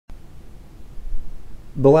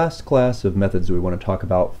The last class of methods we want to talk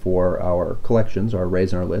about for our collections, our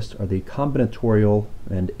arrays in our list, are the combinatorial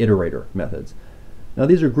and iterator methods. Now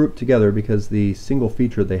these are grouped together because the single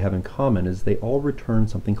feature they have in common is they all return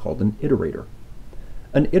something called an iterator.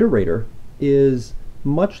 An iterator is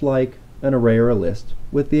much like an array or a list,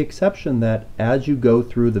 with the exception that as you go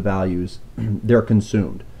through the values, they're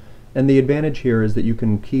consumed. And the advantage here is that you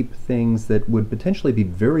can keep things that would potentially be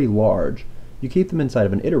very large. You keep them inside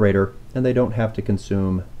of an iterator, and they don't have to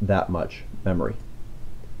consume that much memory.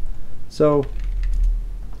 So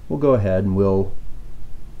we'll go ahead and we'll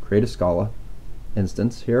create a Scala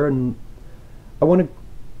instance here, and I want to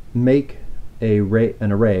make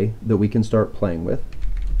an array that we can start playing with.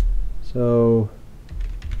 So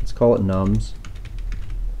let's call it nums.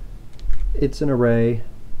 It's an array,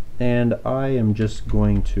 and I am just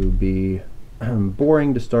going to be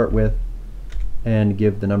boring to start with and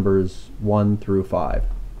give the numbers 1 through 5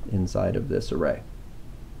 inside of this array.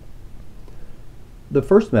 The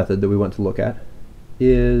first method that we want to look at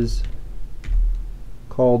is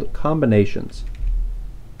called combinations.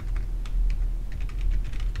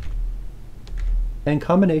 And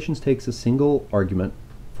combinations takes a single argument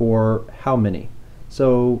for how many.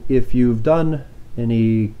 So if you've done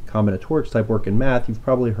any combinatorics type work in math, you've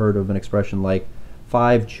probably heard of an expression like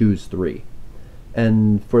 5 choose 3.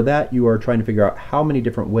 And for that you are trying to figure out how many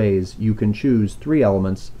different ways you can choose 3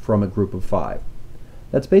 elements from a group of 5.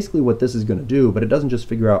 That's basically what this is going to do, but it doesn't just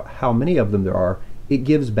figure out how many of them there are, it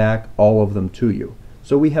gives back all of them to you.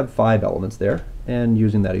 So we have 5 elements there, and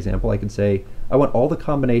using that example I could say I want all the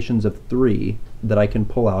combinations of 3 that I can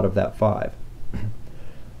pull out of that 5.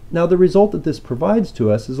 Now the result that this provides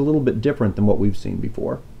to us is a little bit different than what we've seen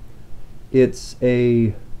before. It's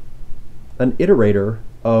an iterator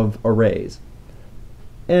of arrays.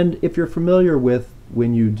 And if you're familiar with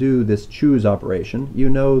when you do this choose operation, you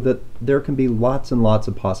know that there can be lots and lots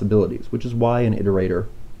of possibilities, which is why an iterator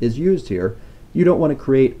is used here. You don't want to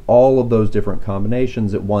create all of those different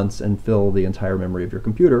combinations at once and fill the entire memory of your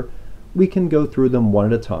computer. We can go through them one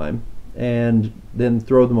at a time and then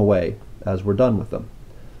throw them away as we're done with them.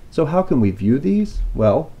 So how can we view these?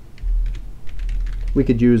 Well, we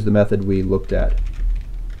could use the method we looked at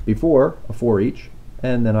before, a for each,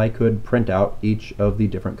 and then I could print out each of the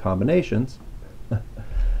different combinations.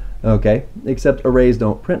 Okay, except arrays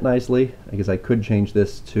don't print nicely. I guess I could change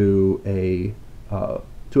this to a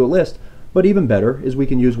list, but even better is we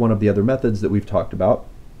can use one of the other methods that we've talked about.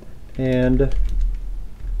 And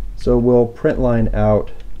so we'll print line out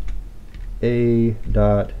a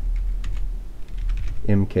dot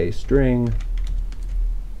mk string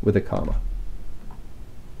with a comma.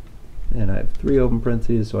 And I have 3 open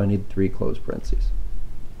parentheses, so I need 3 closed parentheses.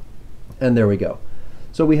 And there we go.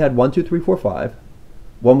 So we had 1, 2, 3, 4, 5.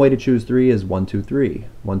 One way to choose 3 is 1, 2, 3,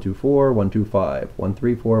 1, 2, 4, 1, 2, 5, 1,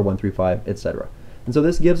 3, 4, 1, 3, 5, etc. And so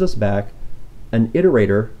this gives us back an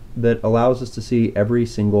iterator that allows us to see every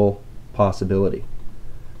single possibility.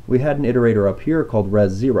 We had an iterator up here called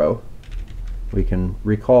res0. We can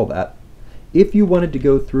recall that. If you wanted to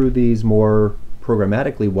go through these more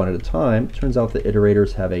programmatically one at a time, it turns out that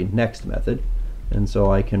iterators have a next method, and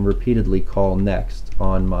so I can repeatedly call next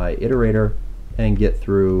on my iterator and get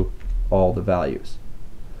through all the values.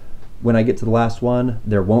 When I get to the last one,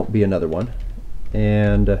 there won't be another one,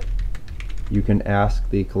 and you can ask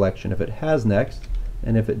the collection if it has next,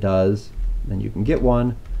 and if it does, then you can get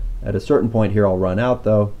one. At a certain point here I'll run out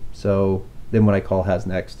though, so then when I call has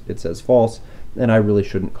next it says false, and I really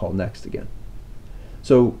shouldn't call next again.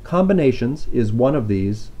 So combinations is one of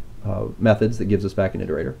these methods that gives us back an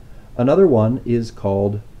iterator. Another one is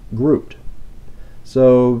called grouped.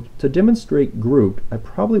 So to demonstrate grouped, I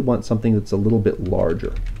probably want something that's a little bit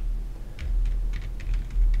larger.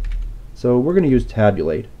 So we're going to use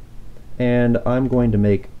tabulate, and I'm going to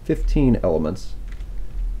make 15 elements.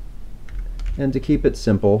 And to keep it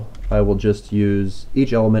simple, I will just use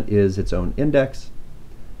each element is its own index.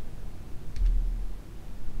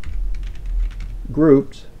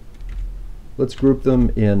 Grouped, let's group them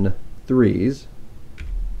in 3s.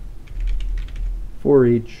 For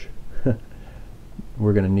each,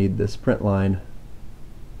 we're going to need this print line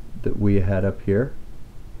that we had up here.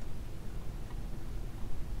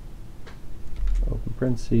 Open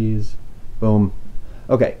parentheses, boom.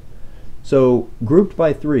 Okay, so grouped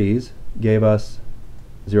by 3s gave us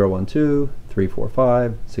 0, 1, 2, 3, 4,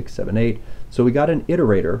 5, 6, 7, 8. So we got an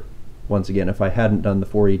iterator. Once again, if I hadn't done the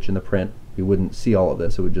for each in the print, you wouldn't see all of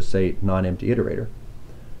this. It would just say non-empty iterator.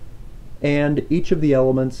 And each of the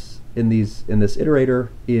elements in this iterator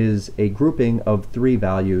is a grouping of 3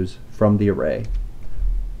 values from the array.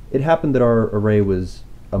 It happened that our array was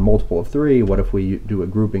a multiple of 3. What if we do a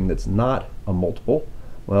grouping that's not a multiple?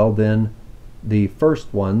 well, then the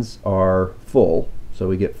first ones are full, so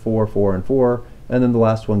we get 4, 4, and 4, and then the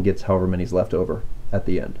last one gets however many's left over at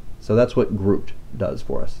the end. So that's what grouped does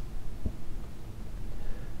for us.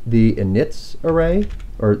 The inits array,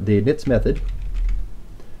 or the inits method,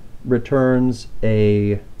 returns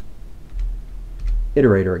a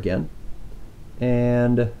iterator again,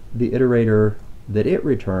 and the iterator that it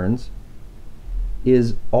returns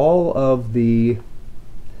is all of the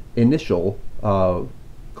initial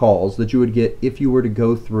calls that you would get if you were to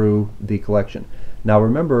go through the collection. Now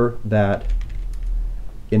remember that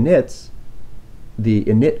inits, the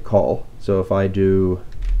init call, so if I do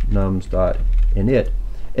nums.init,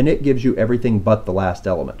 init gives you everything but the last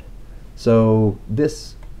element. So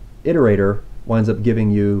this iterator winds up giving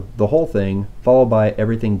you the whole thing, followed by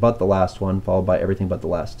everything but the last one, followed by everything but the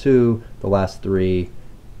last two, the last three,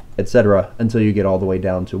 etc., until you get all the way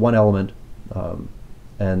down to one element,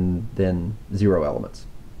 and then 0 elements.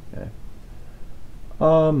 Okay.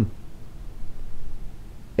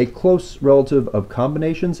 A close relative of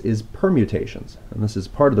combinations is permutations, and this is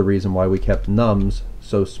part of the reason why we kept nums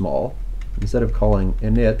so small. Instead of calling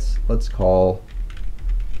inits, let's call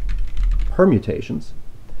permutations.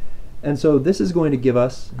 And so this is going to give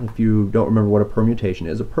us, if you don't remember what a permutation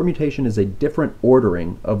is a different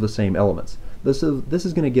ordering of the same elements. This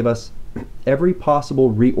is going to give us every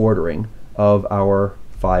possible reordering of our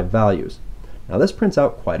 5 values. Now this prints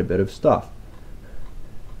out quite a bit of stuff.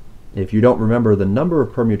 If you don't remember, the number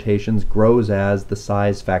of permutations grows as the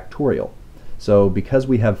size factorial. So because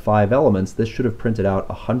we have 5 elements, this should have printed out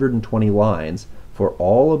 120 lines for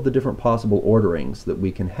all of the different possible orderings that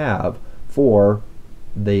we can have for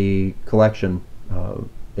the collection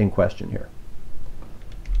in question here.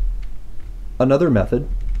 Another method,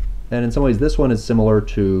 and in some ways this one is similar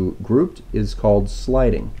to grouped, is called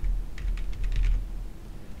sliding.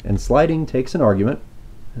 And sliding takes an argument,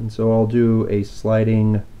 and so I'll do a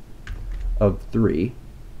sliding of 3.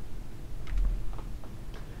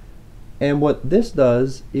 And what this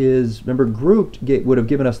does is, remember, grouped would have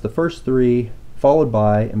given us the first 3 followed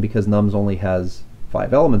by, and because nums only has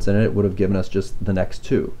 5 elements in it, it would have given us just the next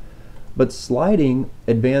 2. But sliding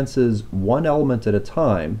advances 1 element at a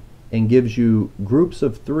time and gives you groups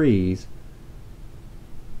of 3s,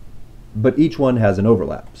 but each one has an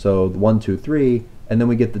overlap. So 1, 2, 3, and then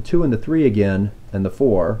we get the 2 and the 3 again, and the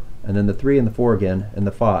 4, and then the 3 and the 4 again, and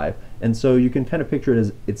the 5. And so you can kind of picture it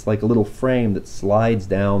as it's like a little frame that slides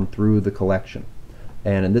down through the collection.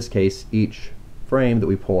 And in this case, each frame that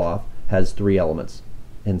we pull off has 3 elements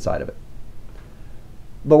inside of it.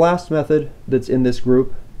 The last method that's in this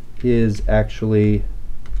group is actually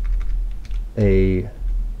a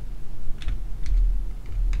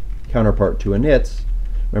counterpart to inits.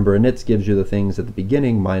 Remember, inits gives you the things at the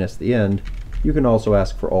beginning minus the end. You can also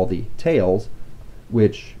ask for all the tails,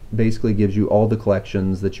 which basically gives you all the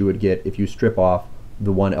collections that you would get if you strip off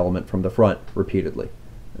the one element from the front repeatedly,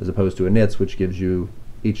 as opposed to inits, which gives you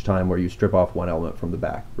each time where you strip off one element from the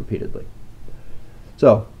back repeatedly.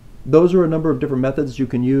 So those are a number of different methods you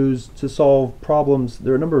can use to solve problems.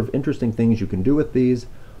 There are a number of interesting things you can do with these.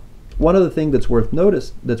 One other thing that's worth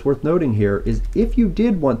noting here is if you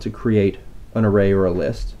did want to create an array or a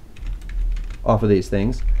list off of these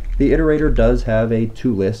things, the iterator does have a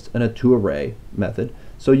toList and a toArray method,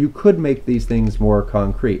 so you could make these things more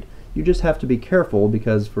concrete. You just have to be careful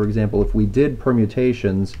because, for example, if we did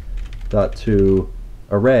permutations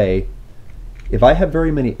 .toArray, if I have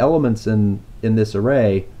very many elements in this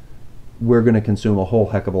array, we're going to consume a whole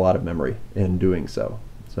heck of a lot of memory in doing so.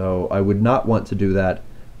 So I would not want to do that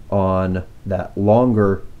on that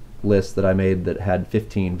longer list that I made that had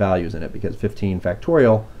 15 values in it, because 15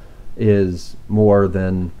 factorial is more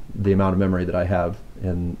than the amount of memory that I have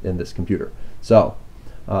in this computer. So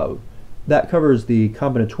that covers the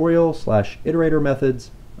combinatorial / iterator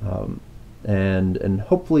methods, and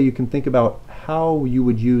hopefully you can think about how you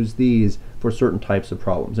would use these for certain types of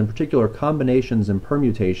problems. In particular, combinations and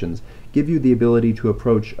permutations give you the ability to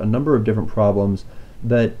approach a number of different problems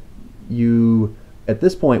that you at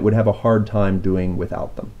this point would have a hard time doing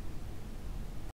without them.